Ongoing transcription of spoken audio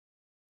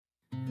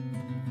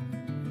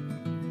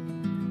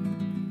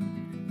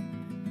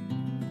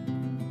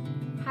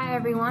Hi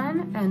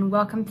everyone, and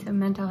welcome to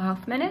Mental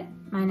Health Minute.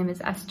 My name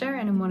is Esther,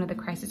 and I'm one of the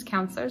crisis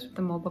counselors with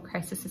the Mobile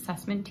Crisis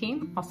Assessment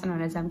Team, also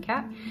known as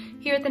MCAT,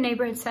 here at the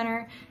Neighborhood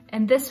Center.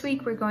 And this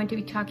week we're going to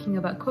be talking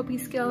about coping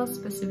skills,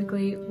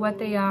 specifically what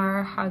they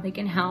are, how they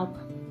can help,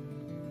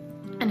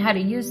 and how to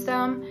use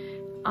them.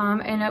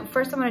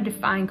 First I want to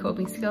define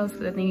coping skills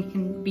because I think it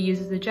can be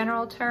used as a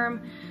general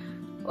term.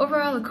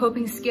 Overall, a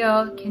coping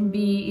skill can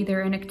be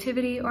either an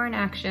activity or an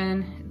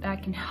action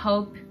that can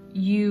help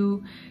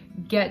you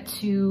get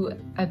to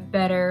a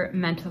better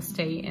mental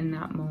state in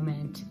that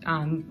moment,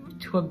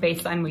 to a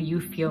baseline where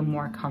you feel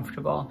more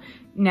comfortable.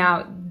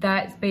 Now,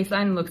 that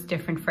baseline looks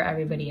different for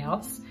everybody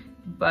else,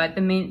 but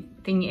the main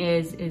thing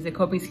is a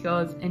coping skill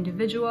is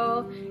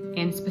individual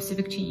and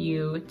specific to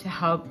you to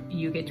help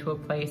you get to a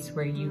place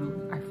where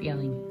you are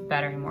feeling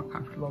better and more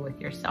comfortable with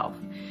yourself.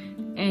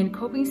 And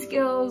coping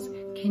skills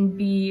can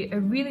be a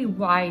really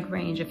wide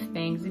range of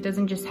things. It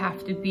doesn't just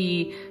have to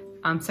be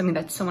something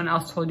that someone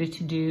else told you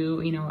to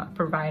do, you know, a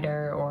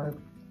provider or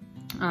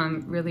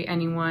really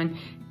anyone.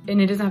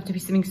 And it doesn't have to be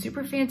something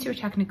super fancy or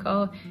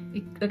technical.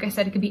 Like I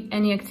said, it could be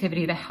any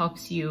activity that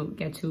helps you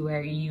get to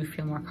where you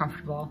feel more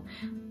comfortable.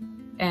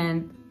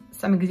 And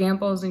some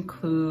examples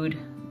include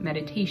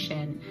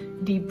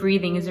meditation. Deep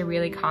breathing is a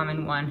really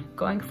common one.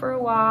 Going for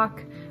a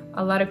walk.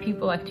 A lot of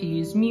people like to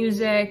use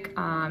music,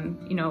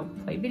 you know,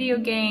 play video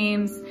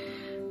games,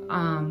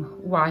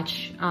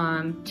 watch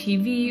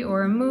TV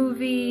or a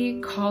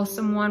movie, call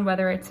someone,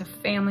 whether it's a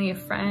family, a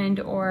friend,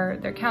 or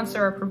their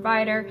counselor or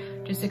provider,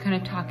 just to kind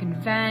of talk and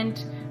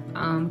vent.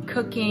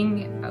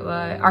 Cooking,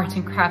 arts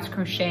and crafts,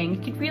 crocheting,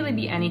 it could really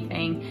be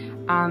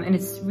anything, and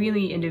it's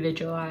really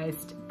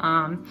individualized.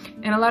 And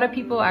a lot of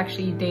people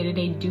actually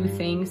day-to-day do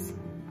things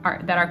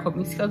that are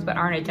coping skills but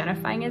aren't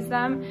identifying as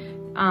them.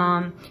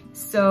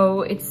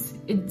 So it's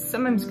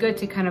sometimes good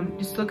to kind of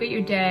just look at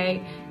your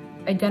day,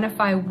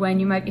 identify when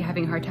you might be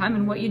having a hard time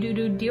and what you do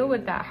to deal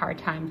with that hard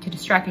time, to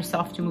distract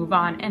yourself, to move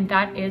on, and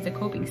that is a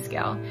coping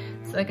skill.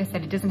 So like I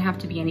said, it doesn't have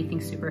to be anything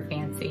super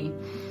fancy.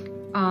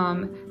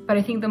 But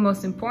I think the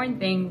most important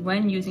thing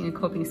when using a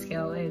coping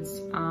skill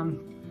is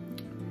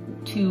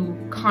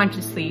to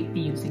consciously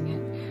be using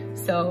it.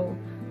 So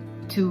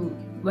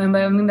when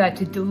I mean that,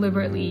 to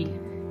deliberately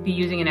be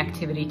using an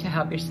activity to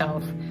help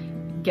yourself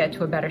get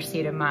to a better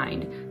state of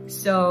mind.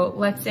 So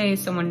let's say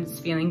someone's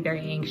feeling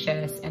very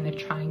anxious and they're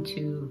trying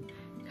to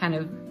kind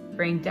of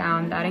bring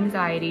down that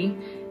anxiety.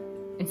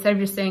 Instead of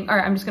just saying, all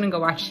right, I'm just gonna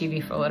go watch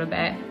TV for a little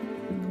bit,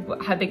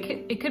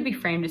 it could be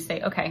framed to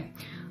say, okay,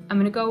 I'm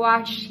gonna go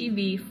watch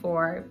TV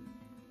for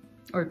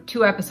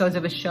 2 episodes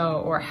of a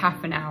show or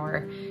half an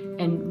hour,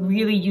 and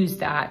really use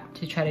that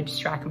to try to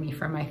distract me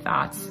from my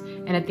thoughts.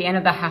 And at the end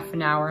of the half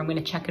an hour, I'm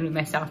gonna check in with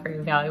myself or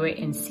evaluate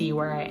and see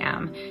where I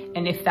am.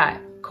 And if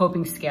that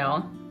coping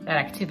skill, that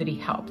activity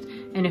helped.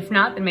 And if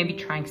not, then maybe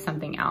trying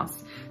something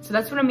else. So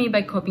that's what I mean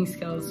by coping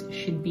skills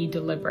should be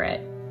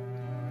deliberate.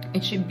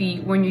 It should be,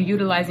 when you're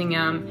utilizing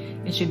them,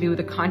 it should be with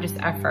a conscious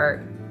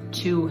effort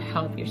to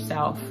help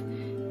yourself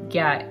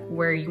get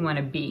where you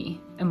wanna be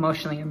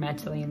emotionally or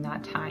mentally in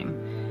that time.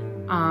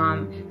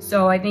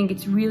 So I think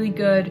it's really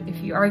good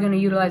if you are gonna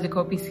utilize a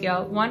coping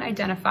skill, 1,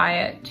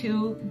 identify it,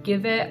 2,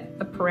 give it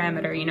a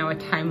parameter, you know, a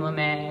time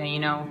limit, you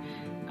know,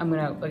 I'm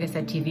gonna, like I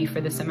said, TV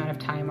for this amount of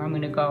time, or I'm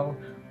gonna go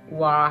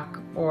walk,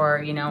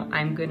 or, you know,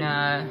 I'm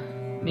gonna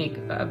make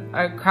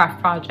a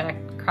craft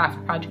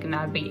project and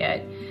that'll be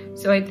it.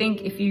 So I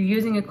think if you're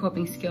using a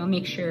coping skill,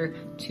 make sure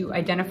to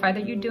identify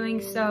that you're doing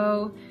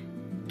so,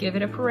 give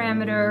it a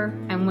parameter,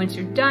 and once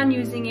you're done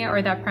using it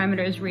or that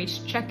parameter is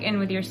reached, check in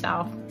with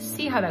yourself,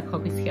 see how that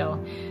coping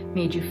skill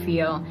made you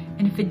feel.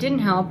 And if it didn't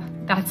help,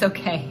 that's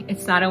okay.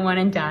 It's not a one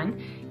and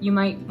done. You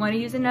might wanna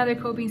use another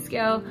coping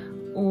skill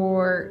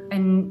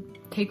and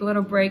take a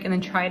little break and then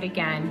try it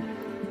again.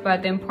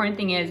 But the important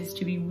thing is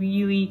to be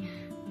really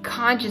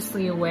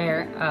consciously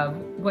aware of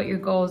what your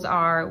goals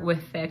are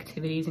with the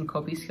activities and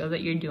coping skills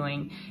that you're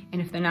doing.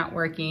 And if they're not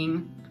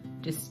working,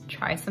 just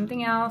try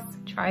something else,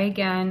 try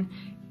again,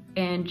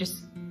 and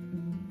just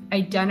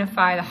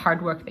identify the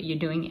hard work that you're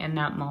doing in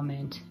that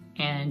moment.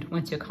 And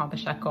once you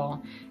accomplish that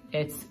goal,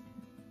 it's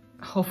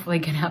hopefully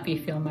gonna help you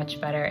feel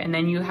much better. And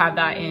then you have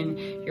that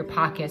in your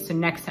pocket. So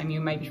next time you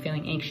might be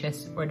feeling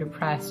anxious or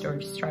depressed or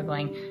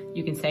struggling,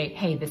 you can say,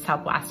 hey, this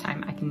helped last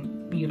time, I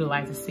can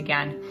utilize this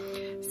again.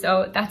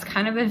 So that's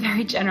kind of a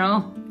very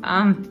general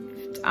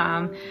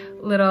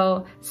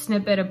little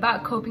snippet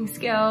about coping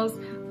skills.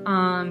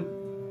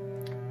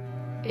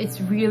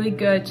 It's really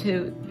good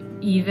to,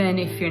 even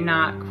if you're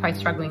not quite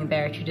struggling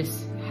there, to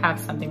just have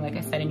something, like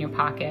I said, in your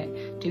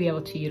pocket to be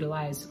able to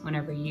utilize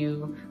whenever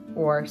you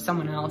or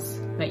someone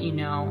else that you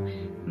know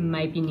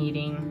might be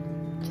needing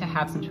to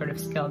have some sort of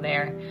skill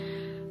there.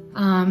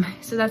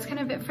 So that's kind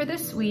of it for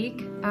this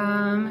week.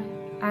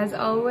 As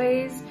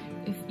always,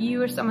 if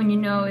you or someone you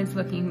know is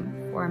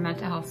looking for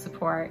mental health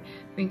support,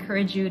 we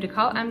encourage you to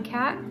call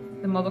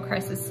MCAT, the Mobile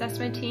Crisis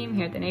Assessment Team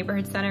here at the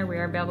Neighborhood Center. We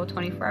are available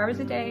 24 hours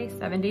a day,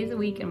 7 days a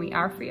week, and we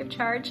are free of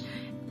charge.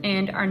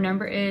 And our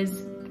number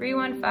is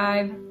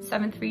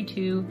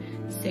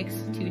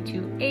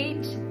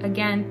 315-732-6228.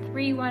 Again,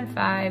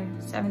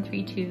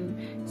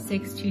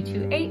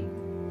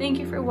 315-732-6228. Thank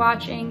you for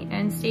watching,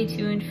 and stay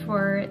tuned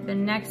for the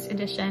next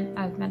edition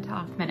of Mental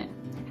Health Minute.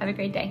 Have a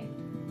great day.